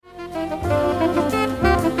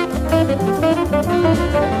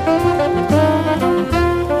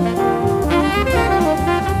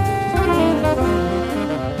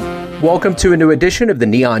Welcome to a new edition of the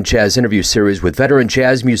Neon Jazz interview series with veteran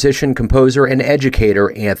jazz musician, composer, and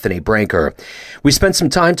educator Anthony Branker. We spent some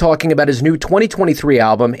time talking about his new 2023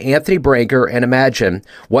 album, Anthony Branker and Imagine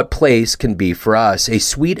What Place Can Be for Us, a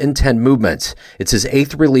Suite in 10 movements. It's his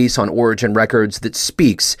 8th release on Origin Records that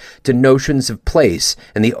speaks to notions of place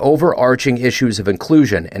and the overarching issues of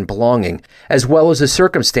inclusion and belonging, as well as the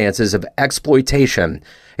circumstances of exploitation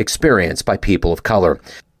experienced by people of color.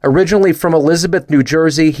 Originally from Elizabeth, New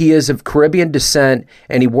Jersey, he is of Caribbean descent,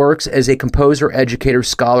 and he works as a composer, educator,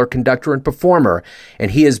 scholar, conductor, and performer, and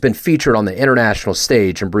he has been featured on the international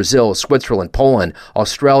stage in Brazil, Switzerland, Poland,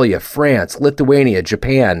 Australia, France, Lithuania,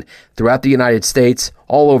 Japan, throughout the United States,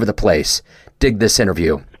 all over the place. Dig this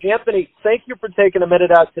interview. Anthony, thank you for taking a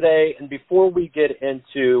minute out today. And before we get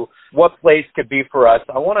into what place could be for us,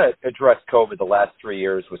 I want to address COVID. The last 3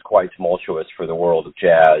 years was quite tumultuous for the world of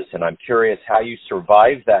jazz, and I'm curious how you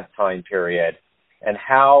survived that time period and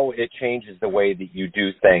how it changes the way that you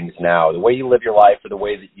do things now, the way you live your life or the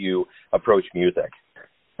way that you approach music.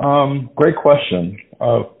 Great question.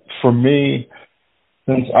 For me,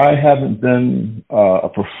 since I haven't been a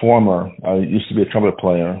performer, I used to be a trumpet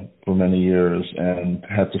player for many years and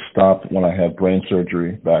had to stop when I had brain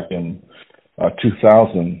surgery back in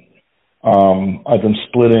 2000. I've been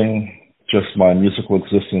splitting just my musical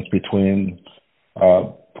existence between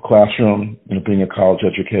the classroom, being a college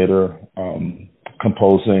educator,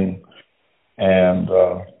 composing, and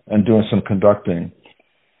doing some conducting.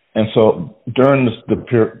 And so during the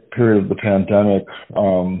period of the pandemic,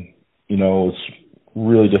 it was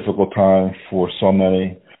really difficult time for so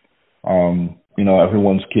many.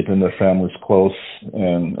 Everyone's keeping their families close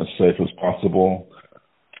and as safe as possible.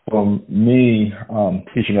 For me,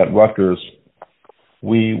 teaching at Rutgers,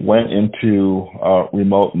 we went into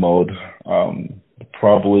remote mode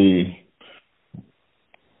probably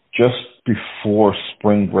just before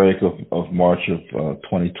spring break of March of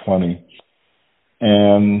 2020.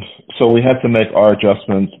 And so we had to make our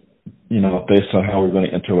adjustments, based on how we're going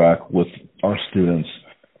to interact with our students.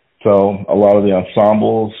 So a lot of the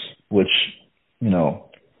ensembles, which,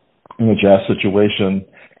 in a jazz situation,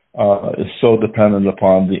 is so dependent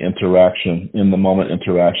upon the interaction, in the moment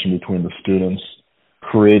interaction between the students,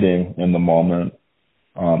 creating in the moment,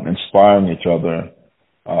 inspiring each other,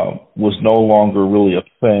 was no longer really a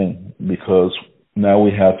thing, because now we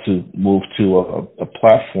had to move to a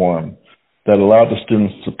platform that allowed the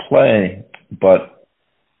students to play, but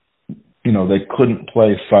they couldn't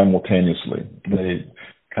play simultaneously. They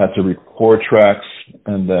had to record tracks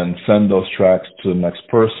and then send those tracks to the next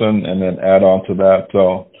person and then add on to that.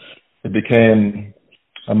 So it became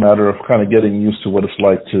a matter of kind of getting used to what it's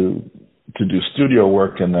like to do studio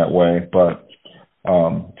work in that way, but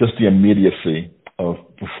just the immediacy of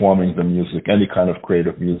performing the music, any kind of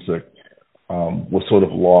creative music, was sort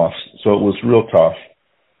of lost. So it was real tough.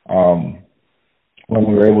 When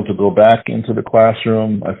we were able to go back into the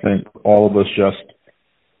classroom, I think all of us just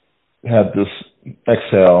had this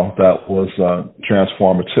exhale that was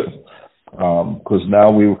transformative, because now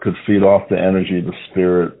we could feed off the energy, the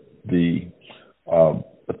spirit, the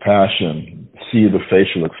passion, see the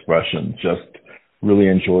facial expression, just really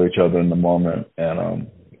enjoy each other in the moment. And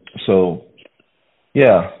so,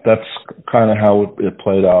 yeah, that's kind of how it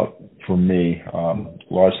played out for me,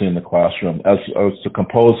 largely in the classroom. As a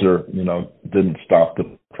composer, didn't stop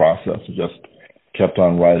the process. It just kept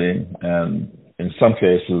on writing, and in some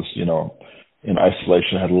cases, in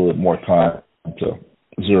isolation, had a little bit more time to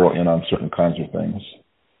zero in on certain kinds of things.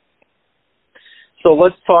 So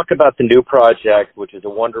let's talk about the new project, which is a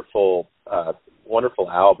wonderful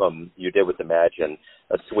album you did with Imagine,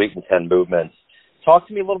 a Suite in 10 movements. Talk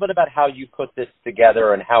to me a little bit about how you put this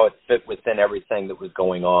together and how it fit within everything that was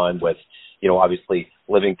going on with, obviously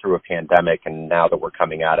living through a pandemic, and now that we're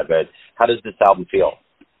coming out of it. How does this album feel?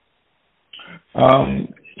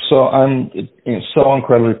 So I'm so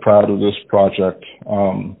incredibly proud of this project.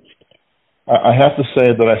 I have to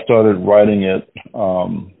say that I started writing it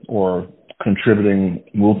or contributing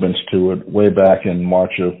movements to it way back in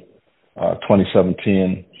March of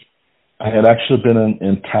 2017. I had actually been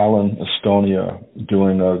in Tallinn, Estonia,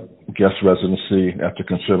 doing a guest residency at the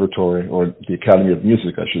conservatory, or the Academy of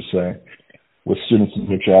Music, I should say, with students in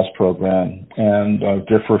the jazz program, and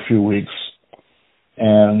did for a few weeks.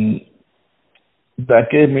 And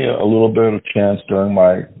that gave me a little bit of a chance during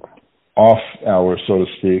my off hours, so to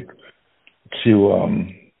speak,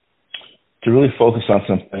 to really focus on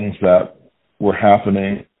some things that were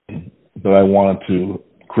happening that I wanted to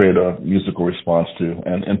create a musical response to.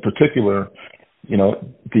 And in particular,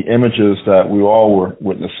 the images that we all were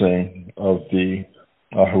witnessing of the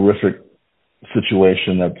horrific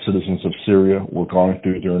situation that citizens of Syria were going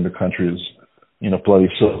through during the country's, bloody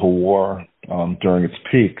civil war during its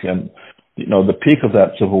peak. And, the peak of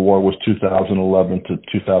that civil war was 2011 to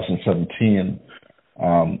 2017,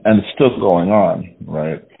 and it's still going on,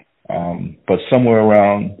 right? But somewhere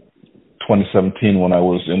around 2017, when I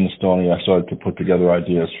was in Estonia, I started to put together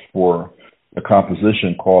ideas for a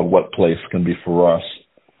composition called What Place Can Be For Us.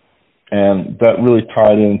 And that really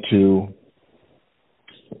tied into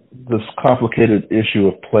this complicated issue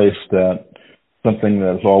of place, that something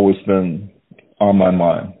that has always been on my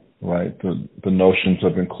mind, right? The notions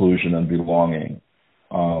of inclusion and belonging,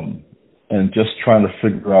 and just trying to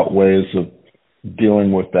figure out ways of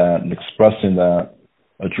dealing with that and expressing that,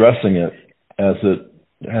 addressing it as it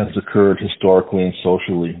has occurred historically and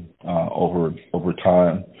socially over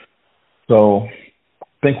time. So I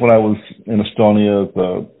think when I was in Estonia,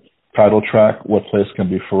 the title track, What Place Can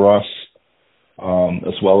Be For Us,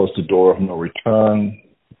 as well as The Door of No Return,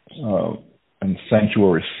 and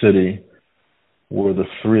Sanctuary City were the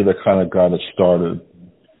three that kind of got it started.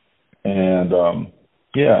 And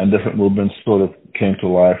and different movements sort of came to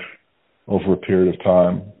life over a period of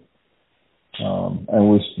time. And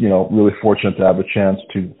was, really fortunate to have a chance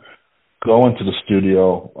to go into the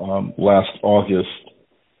studio last August,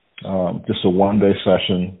 just a one-day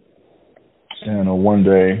session and a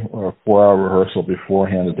one-day or 4-hour rehearsal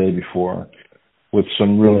beforehand, the day before, with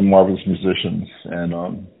some really marvelous musicians. And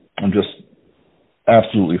I'm just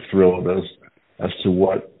absolutely thrilled as to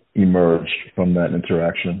what emerged from that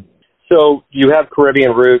interaction. So you have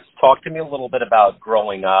Caribbean roots. Talk to me a little bit about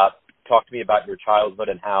growing up. Talk to me about your childhood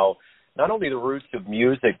and how not only the roots of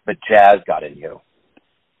music, but jazz got in you.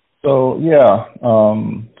 So,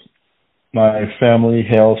 my family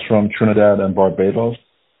hails from Trinidad and Barbados.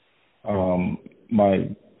 My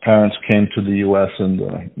parents came to the U.S. in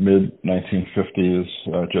the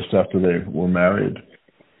mid-1950s, just after they were married.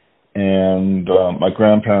 And my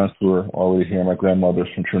grandparents were already here. My grandmother's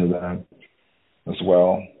from Trinidad as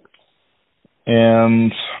well.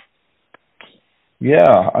 And,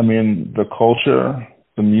 the culture,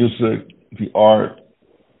 the music, the art,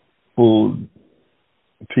 food,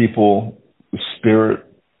 people, the spirit,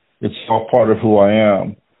 it's all part of who I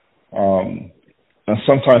am. And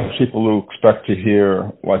sometimes people will expect to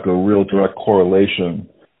hear like a real direct correlation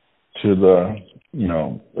to the,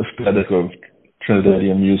 aesthetic of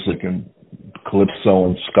Trinidadian music and calypso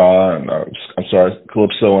and ska and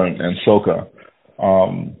calypso and soca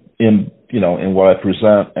in what I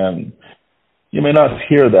present. And you may not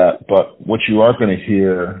hear that, but what you are going to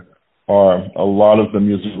hear are a lot of the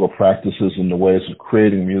musical practices and the ways of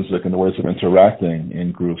creating music and the ways of interacting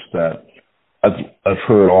in groups that I've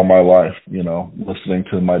heard all my life, listening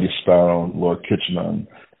to Mighty Sparrow and Lord Kitchener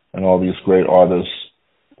and all these great artists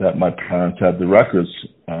that my parents had the records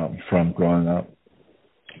from growing up.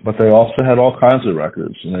 But they also had all kinds of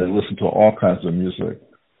records, and they listened to all kinds of music.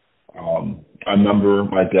 I remember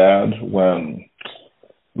my dad when,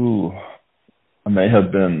 I may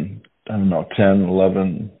have been, 10,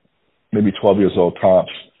 11, maybe 12 years old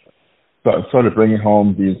tops. So I started bringing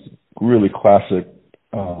home these really classic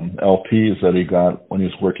LPs that he got when he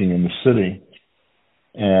was working in the city.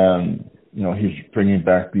 And, he's bringing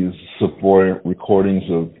back these Savoy recordings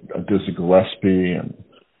of Dizzy Gillespie and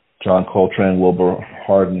John Coltrane, Wilbur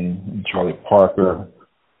Hardin, and Charlie Parker,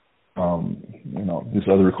 these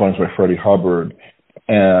other recordings by Freddie Hubbard.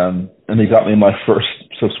 And he got me my first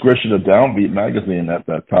subscription to Downbeat magazine at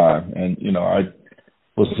that time. And, I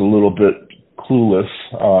was a little bit clueless,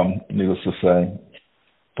 needless to say.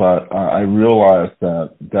 But I realized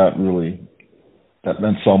that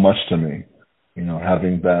meant so much to me,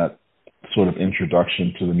 having that sort of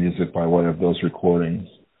introduction to the music by way of those recordings,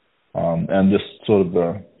 and just sort of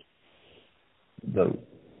the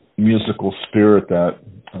musical spirit that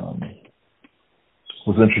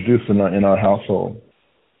was introduced in our household.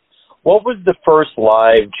 What was the first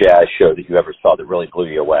live jazz show that you ever saw that really blew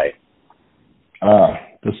you away? I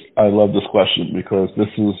love this question because this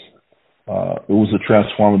is it was a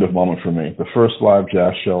transformative moment for me. The first live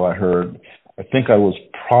jazz show I heard, I think I was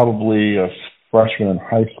probably a freshman in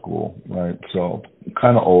high school, right? So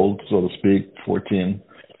kind of old, so to speak, 14.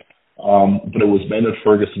 But it was Maynard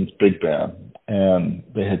Ferguson's big band, and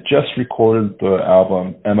they had just recorded the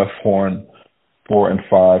album MF Horn 4 and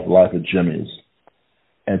 5 Live at Jimmy's,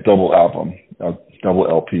 and double album, double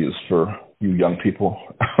LPs for you young people.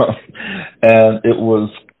 And it was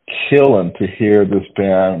killing to hear this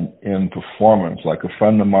band in performance. Like a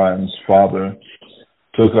friend of mine's father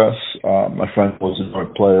took us. My friend was a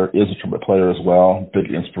trumpet player, is a trumpet player as well,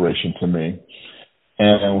 big inspiration to me.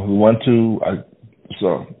 And we went to,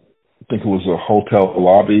 think it was a hotel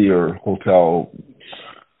lobby or hotel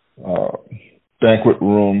banquet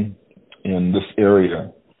room in this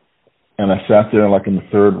area. And I sat there like in the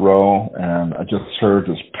third row, and I just heard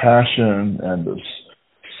this passion and this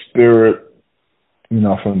spirit,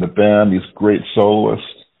 from the band, these great soloists,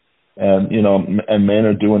 and, and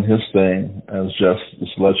Maynard doing his thing as just this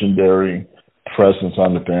legendary presence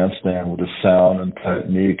on the bandstand with his sound and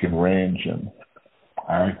technique and range. And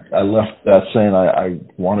I left that saying, I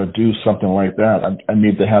want to do something like that. I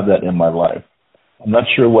need to have that in my life. I'm not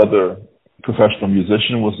sure whether professional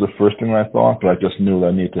musician was the first thing I thought, but I just knew that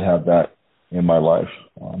I need to have that in my life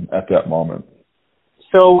at that moment.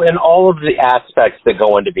 So in all of the aspects that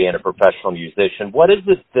go into being a professional musician, what is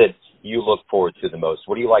it that you look forward to the most?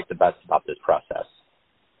 What do you like the best about this process?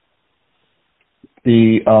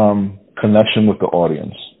 The connection with the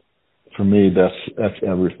audience. For me, that's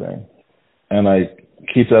everything. And I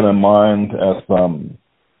keep that in mind as I'm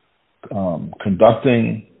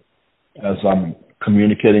conducting, as I'm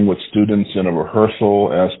communicating with students in a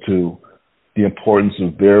rehearsal as to the importance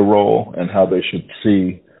of their role and how they should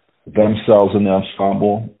see themselves in the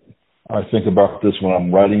ensemble. I think about this when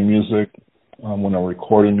I'm writing music, when I'm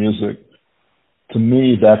recording music. To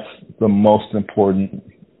me, that's the most important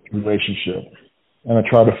relationship. And I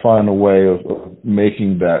try to find a way of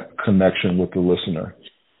making that connection with the listener.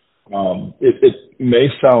 It may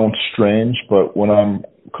sound strange, but when I'm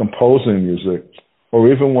composing music, or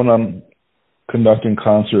even when I'm conducting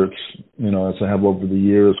concerts, as I have over the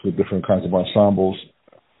years with different kinds of ensembles,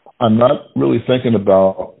 I'm not really thinking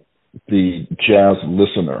about the jazz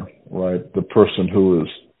listener, right? The person who is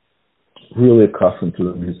really accustomed to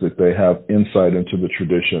the music. They have insight into the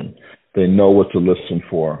tradition. They know what to listen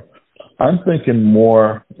for. I'm thinking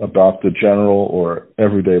more about the general or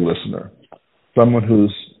everyday listener, someone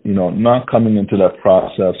who's, not coming into that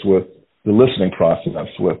process with the listening process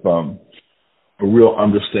with a real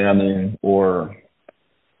understanding or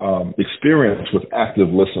experience with active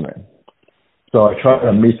listening. So I try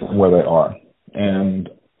to meet them where they are. And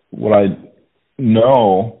what I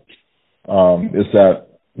know is that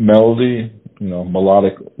melody,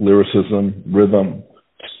 melodic lyricism, rhythm,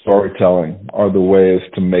 storytelling are the ways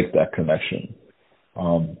to make that connection.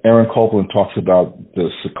 Aaron Copland talks about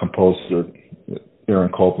this, the composer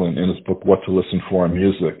Aaron Copland, in his book, What to Listen For in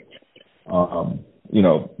Music.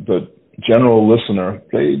 The general listener,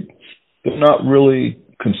 they're not really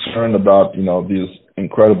concerned about, these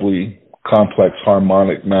incredibly complex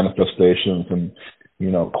harmonic manifestations and,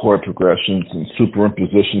 chord progressions and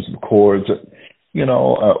superimpositions of chords,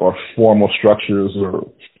 or formal structures or,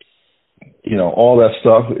 all that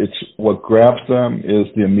stuff. It's what grabs them is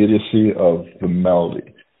the immediacy of the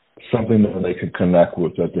melody, something that they can connect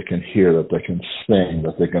with, that they can hear, that they can sing,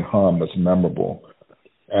 that they can hum, that's memorable.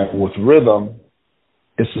 And with rhythm,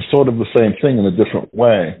 it's sort of the same thing in a different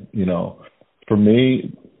way. For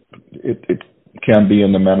me, it can be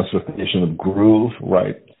in the manifestation of groove,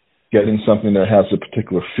 right? Getting something that has a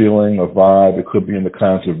particular feeling, a vibe. It could be in the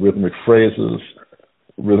kinds of rhythmic phrases,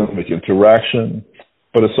 rhythmic interaction.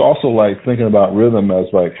 But it's also like thinking about rhythm as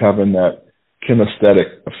like having that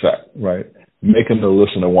kinesthetic effect, right? Making the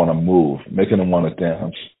listener want to move, making them want to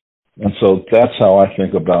dance. And so that's how I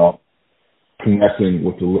think about connecting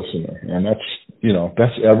with the listener. And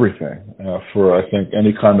that's everything. For, I think,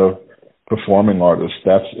 any kind of performing artist,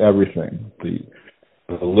 that's everything.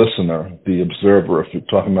 The listener, the observer, if you're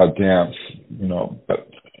talking about dance, that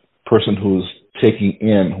person who's taking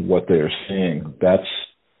in what they are seeing,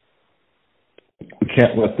 we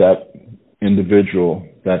can't let that individual,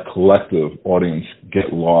 that collective audience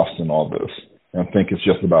get lost in all this and think it's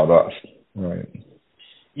just about us, right?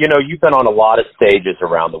 You've been on a lot of stages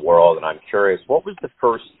around the world, and I'm curious, what was the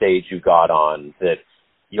first stage you got on that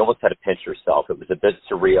you almost had to pinch yourself? It was a bit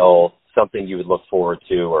surreal, something you would look forward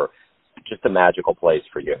to, or just a magical place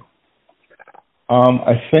for you?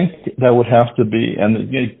 I think that would have to be, and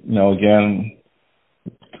again,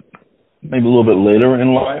 maybe a little bit later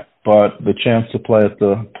in life, but the chance to play at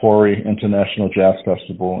the Pori International Jazz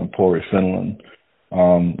Festival in Pori, Finland,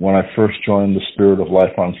 when I first joined the Spirit of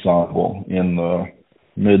Life Ensemble in the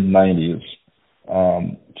mid-90s.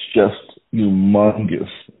 It's just humongous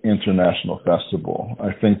international festival.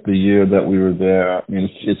 I think the year that we were there,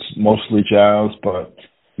 it's mostly jazz, but,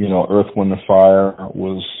 Earth, Wind & Fire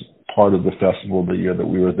was part of the festival the year that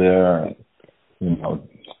we were there. And,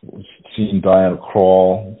 seeing Diana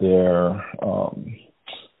Krall there.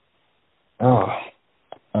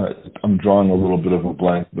 I'm drawing a little bit of a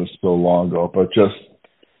blank, but it's so long ago. But just,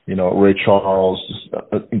 Ray Charles, just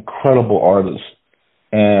an incredible artist.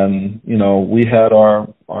 And, we had our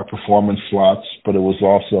performance slots, but it was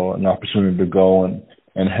also an opportunity to go and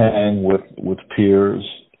and hang with peers,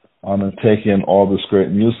 and take in all this great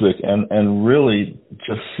music, and really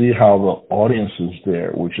just see how the audiences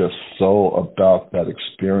there were just so about that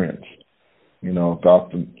experience,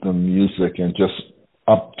 about the music, and just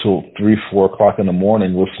up till 3, 4 o'clock in the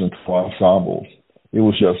morning listening to ensembles. It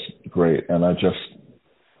was just great, and I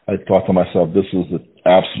thought to myself, this is an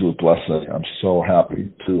absolute blessing. I'm so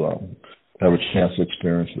happy to have a chance to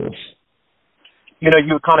experience this. You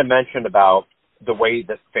kind of mentioned about the way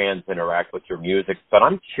that fans interact with your music, but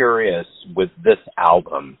I'm curious with this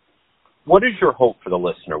album, what is your hope for the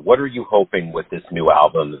listener? What are you hoping with this new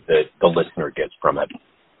album that the listener gets from it?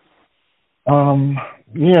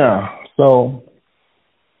 So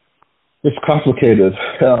it's complicated.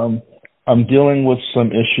 I'm dealing with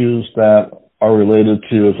some issues that are related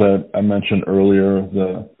to, as I mentioned earlier,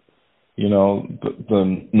 the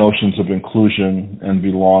notions of inclusion and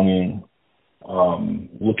belonging,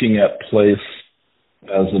 looking at place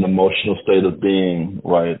as an emotional state of being,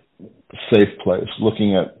 right? A safe place,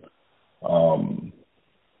 looking at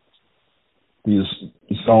these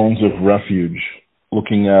zones of refuge,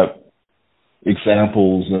 looking at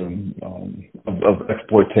examples of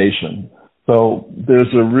exploitation. So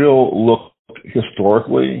there's a real look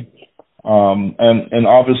historically, and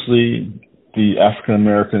obviously the African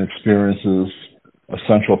American experience is a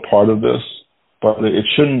central part of this, but it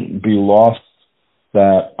shouldn't be lost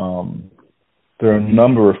that there are a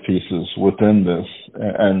number of pieces within this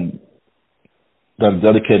and that are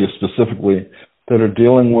dedicated specifically that are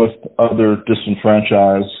dealing with other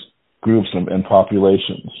disenfranchised groups and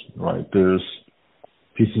populations, right? There's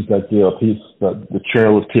pieces that the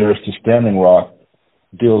Trail of Tears to Standing Rock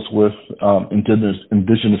deals with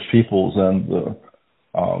indigenous peoples and the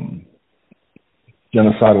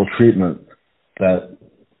genocidal treatment that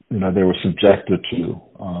they were subjected to.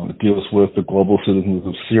 It deals with the global citizens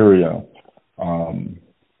of Syria,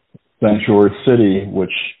 Sanctuary City, which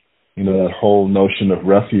that whole notion of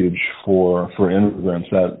refuge for immigrants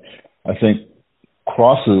that I think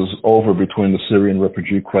crosses over between the Syrian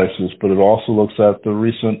refugee crisis, but it also looks at the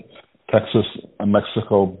recent Texas and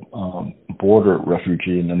Mexico border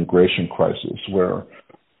refugee and immigration crisis, where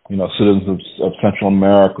citizens of Central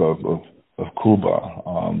America, of Cuba,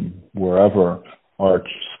 wherever, are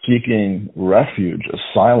seeking refuge,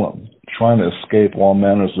 asylum, trying to escape all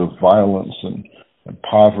manners of violence and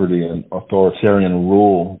poverty and authoritarian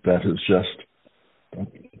rule that has just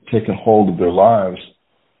taken hold of their lives.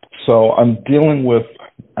 So I'm dealing with,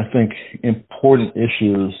 I think, important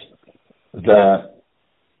issues that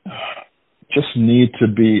just need to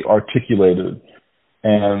be articulated.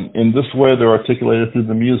 And in this way, they're articulated through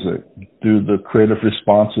the music, through the creative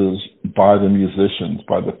responses by the musicians,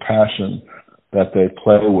 by the passion that they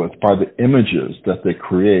play with, by the images that they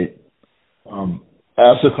create.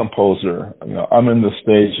 As a composer, I'm in the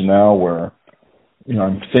stage now where,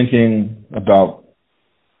 I'm thinking about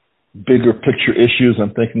bigger picture issues.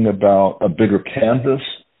 I'm thinking about a bigger canvas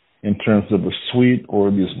in terms of a suite or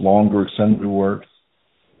these longer extended works.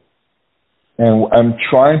 And I'm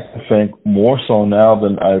trying to think more so now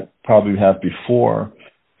than I probably have before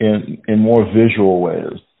in more visual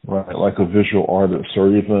ways, right? Like a visual artist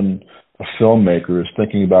or even a filmmaker is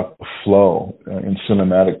thinking about the flow in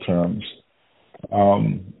cinematic terms.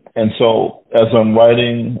 And so as I'm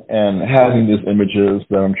writing and having these images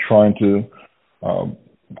that I'm trying to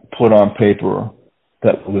put on paper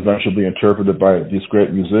that will eventually be interpreted by these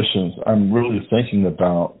great musicians, I'm really thinking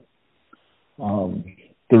about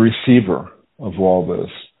the receiver of all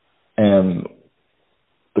this and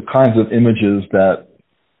the kinds of images that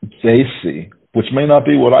they see, which may not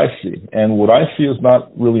be what I see. And what I see is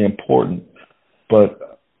not really important,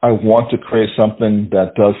 but I want to create something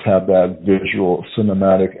that does have that visual,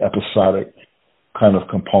 cinematic, episodic kind of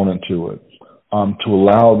component to it, to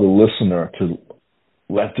allow the listener to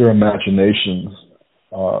let their imaginations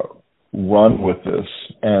run with this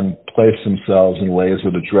and place themselves in ways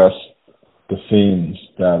that address the themes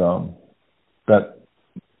that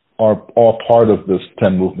are all part of this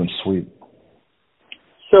 10-movement suite.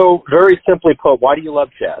 So, very simply put, why do you love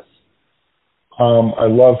jazz? I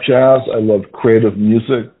love jazz. I love creative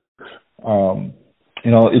music.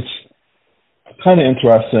 It's kind of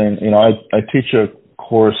interesting. I teach a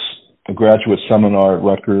graduate seminar at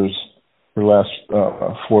Rutgers for the last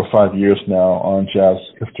 4 or 5 years now on jazz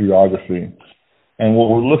historiography. And what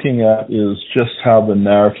we're looking at is just how the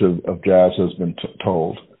narrative of jazz has been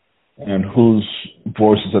told and whose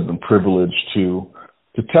voices have been privileged to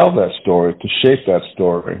tell that story, to shape that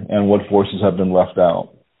story, and what voices have been left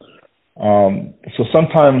out. So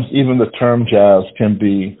sometimes even the term jazz can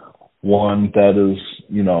be one that is,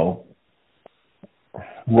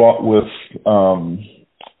 wrought with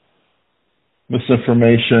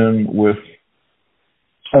misinformation, with,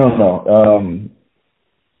 I don't know,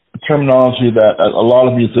 terminology that a lot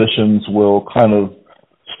of musicians will kind of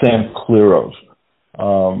stand clear of.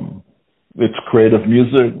 It's creative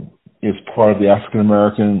music. It's part of the African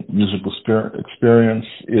American musical experience.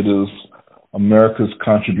 It is America's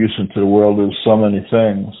contribution to the world. There's so many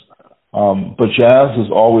things. But jazz has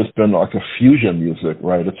always been like a fusion music,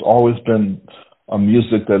 right? It's always been a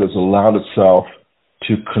music that has allowed itself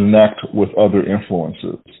to connect with other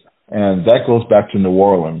influences. And that goes back to New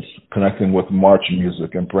Orleans, connecting with march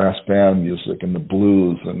music and brass band music and the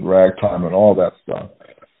blues and ragtime and all that stuff.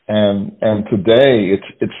 And today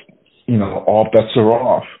it's all bets are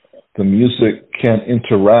off. The music can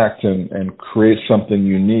interact and create something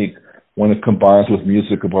unique when it combines with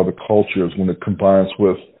music of other cultures, when it combines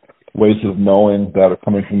with ways of knowing that are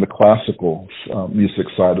coming from the classical music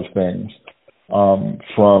side of things,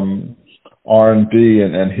 from R&B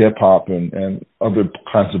and hip-hop and other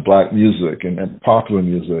kinds of black music and popular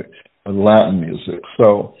music and Latin music.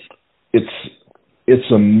 So it's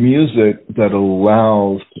a music that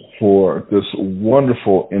allows for this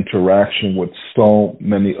wonderful interaction with so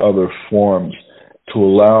many other forms to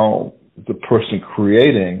allow the person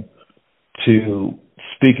creating to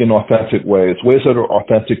speak in authentic ways that are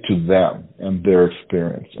authentic to them and their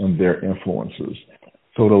experience and their influences.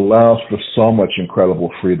 So it allows for so much incredible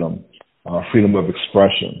freedom, freedom of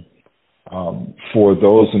expression, for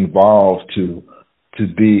those involved to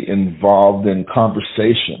be involved in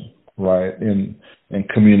conversation, right, in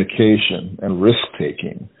communication and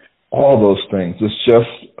risk-taking, all those things. It's just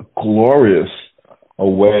a glorious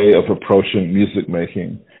way of approaching music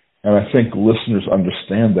making. And I think listeners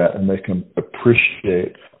understand that, and they can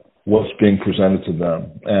appreciate what's being presented to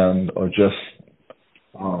them and are just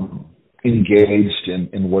engaged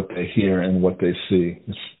in what they hear and what they see.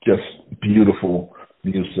 It's just beautiful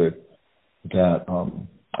music that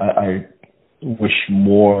I wish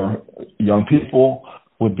more young people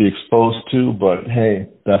would be exposed to, but hey,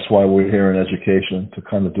 that's why we're here in education, to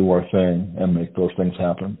kind of do our thing and make those things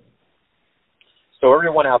happen. So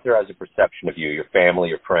everyone out there has a perception of you, your family,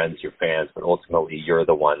 your friends, your fans, but ultimately you're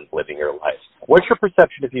the one living your life. What's your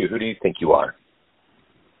perception of you? Who do you think you are?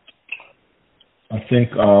 I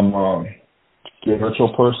think I'm a spiritual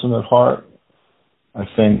person at heart. I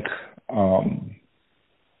think I'm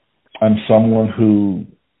someone who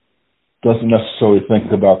doesn't necessarily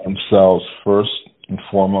think about themselves first and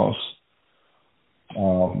foremost.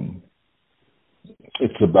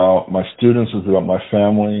 It's about my students, it's about my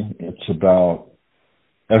family, it's about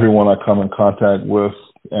everyone I come in contact with,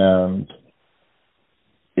 and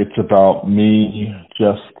it's about me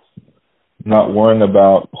just not worrying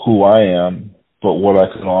about who I am, but what I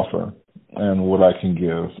can offer and what I can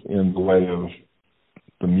give in the way of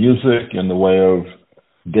the music, in the way of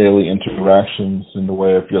daily interactions, in the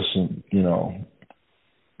way of just,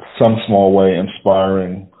 some small way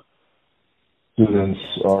inspiring students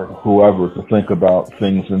or whoever to think about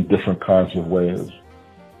things in different kinds of ways.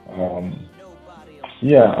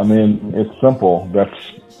 It's simple.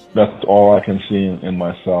 That's all I can see in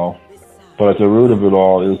myself. But at the root of it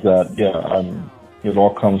all is that, it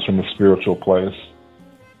all comes from a spiritual place,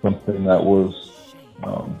 something that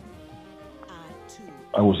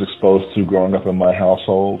I was exposed to growing up in my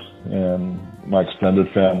household and my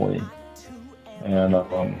extended family. And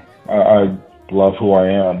I love who I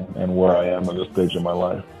am and where I am at this stage of my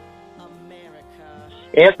life.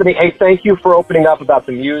 Anthony, hey, thank you for opening up about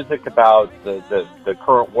the music, about the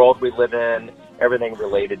current world we live in, everything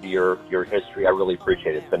related to your history. I really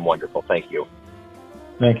appreciate it. It's been wonderful. Thank you.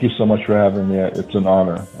 Thank you so much for having me. It's an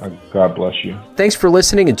honor. God bless you. Thanks for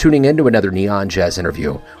listening and tuning in to another Neon Jazz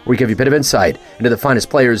interview, where we give you a bit of insight into the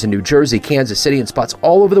finest players in New Jersey, Kansas City, and spots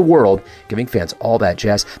all over the world, giving fans all that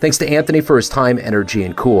jazz. Thanks to Anthony for his time, energy,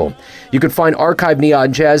 and cool. You can find archived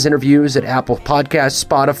Neon Jazz interviews at Apple Podcasts,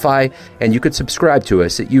 Spotify, and you can subscribe to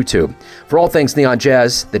us at YouTube. For all things Neon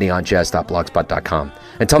Jazz, theneonjazz.blogspot.com.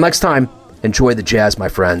 Until next time, enjoy the jazz, my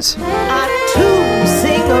friends. I too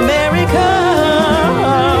sing America.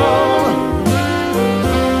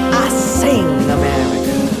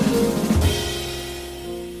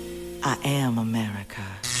 I am America.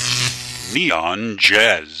 Neon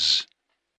Jazz.